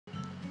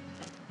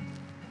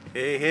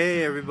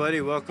Hey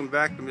everybody, welcome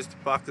back to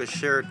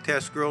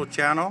Mr.Paka420testing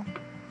channel.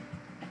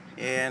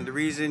 And the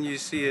reason you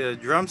see a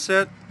drum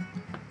set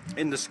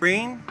in the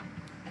screen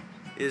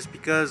is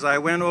because I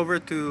went over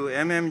to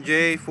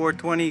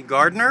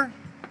MMJ420GARDENER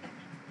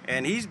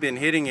and he's been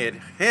hitting it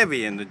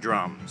heavy in the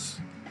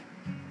drums.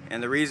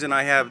 And the reason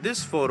I have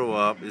this photo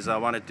up is I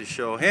wanted to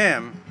show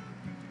him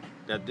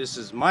that this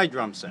is my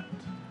drum set.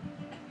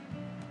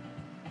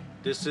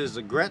 This is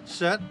a Gretsch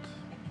set.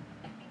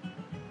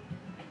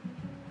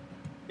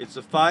 It's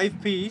a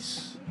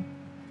 5-piece,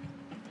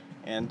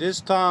 and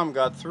this tom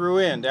got through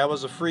in. That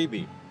was a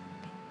freebie.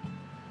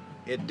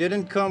 It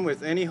didn't come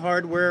with any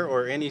hardware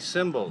or any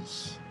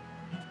cymbals,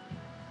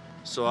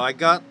 so I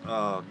got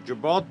a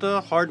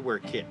Gibraltar hardware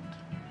kit.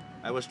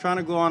 I was trying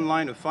to go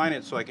online to find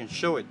it so I can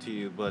show it to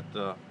you, but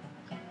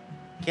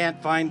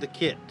can't find the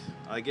kit.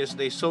 I guess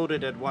they sold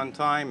it at one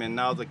time and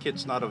now the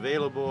kit's not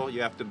available.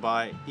 You have to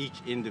buy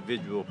each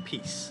individual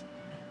piece.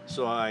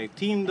 So I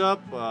teamed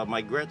up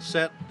my Gretsch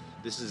set.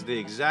 This is the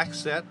exact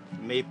set,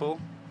 Maple,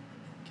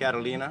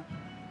 Catalina.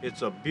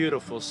 It's a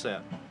beautiful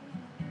set.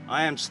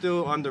 I am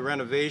still under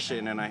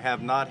renovation and I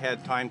have not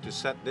had time to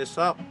set this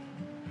up.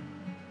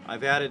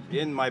 I've had it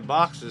in my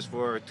boxes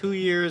for 2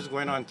 years,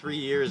 going on 3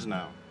 years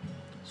now.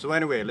 So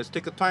anyway, let's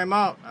take a time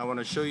out. I want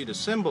to show you the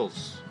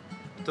cymbals.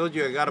 I told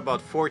you I got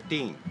about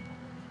 14.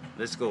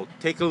 Let's go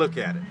take a look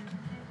at it.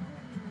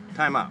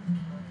 Time out.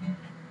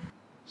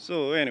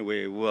 So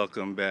anyway,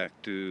 welcome back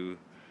to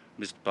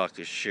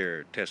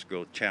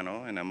Mr.Paka420testing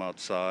channel, and I'm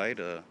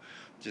outside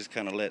just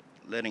kind of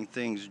letting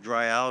things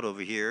dry out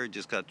over here.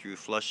 Just got through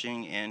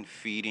flushing and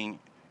feeding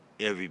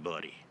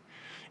everybody,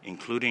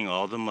 including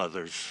all the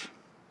mothers.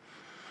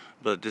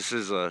 But this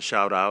is a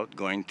shout out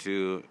going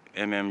to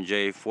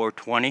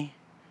MMJ420.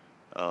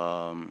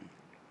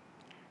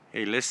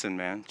 Hey, listen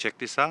man, check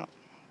this out.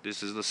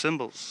 This is the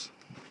cymbals.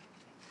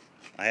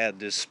 I had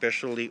this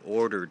specially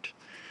ordered.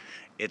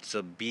 It's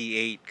a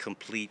B8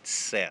 complete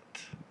set.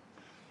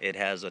 It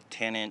has a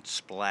 10-inch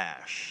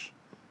splash.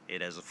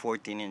 It has a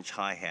 14-inch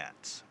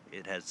hi-hats.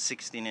 It has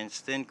 16-inch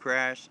thin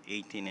crash,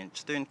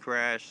 18-inch thin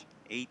crash,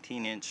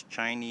 18-inch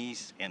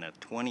Chinese, and a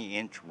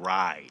 20-inch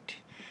ride.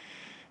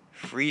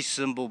 Free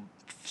cymbal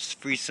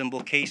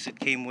case it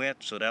came with,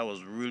 so that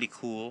was really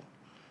cool.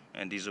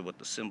 And these are what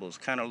the cymbals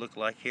kind of look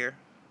like here.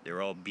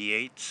 They're all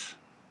B8s.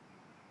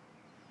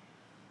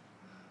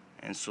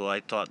 And so I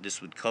thought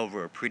this would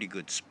cover a pretty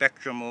good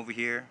spectrum over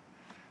here.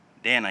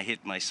 Then I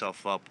hit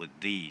myself up with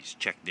these.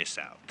 Check this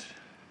out.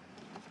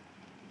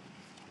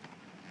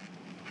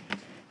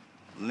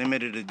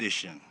 Limited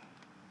edition.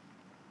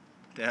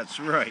 That's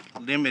right,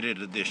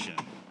 limited edition.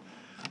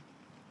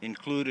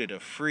 Included a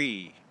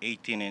free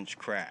 18-inch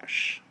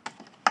crash.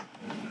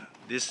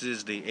 This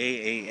is the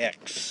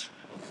AAX.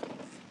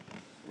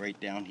 Right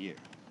down here.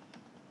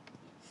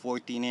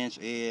 14-inch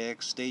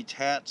AAX stage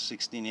hat,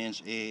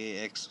 16-inch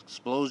AAX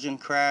explosion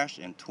crash,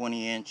 and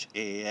 20-inch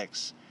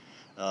AAX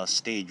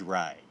stage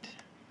ride.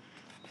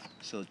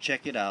 So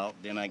check it out.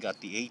 Then I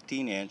got the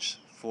 18-inch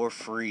for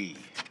free,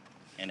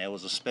 and that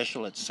was a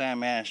special at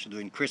Sam Ash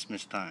during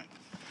Christmas time.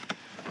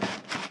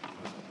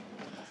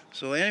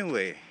 So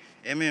anyway,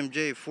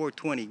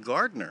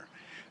 MMJ420GARDENER.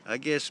 I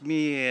guess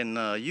me and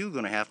you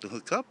gonna have to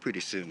hook up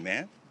pretty soon,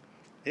 man.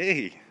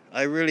 Hey,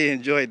 I really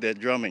enjoyed that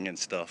drumming and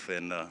stuff,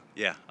 and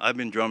yeah, I've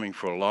been drumming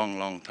for a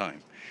long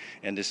time,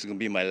 and this is gonna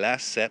be my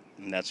last set,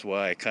 and that's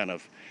why I kind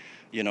of,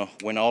 you know,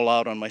 went all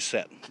out on my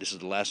set. This is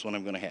the last one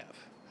I'm gonna have.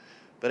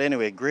 But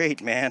anyway,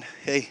 great man.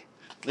 Hey,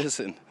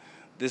 listen,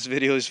 this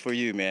video is for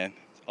you, man,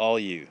 all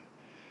you.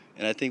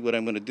 And I think what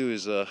I'm gonna do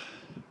is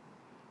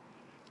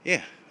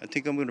yeah, I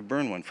think I'm gonna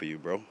burn one for you,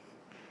 bro.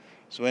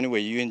 So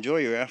anyway, you enjoy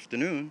your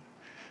afternoon,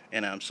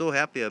 and I'm so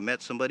happy I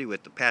met somebody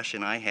with the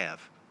passion I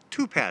have.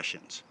 2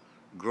 passions,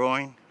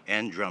 growing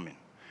and drumming.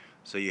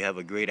 So you have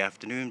a great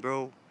afternoon,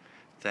 bro.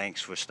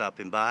 Thanks for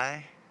stopping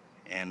by.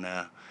 And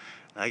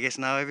I guess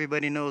now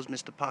everybody knows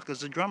Mr.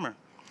 Paka's a drummer.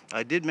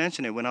 I did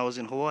mention it when I was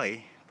in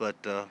Hawaii,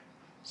 but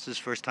this is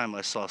the first time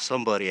I saw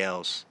somebody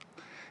else,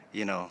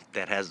 you know,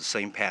 that has the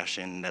same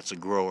passion, that's a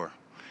grower.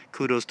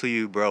 Kudos to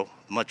you, bro.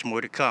 Much more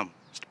to come.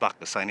 Mr.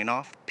 Paka signing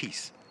off.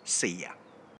 Peace. See ya.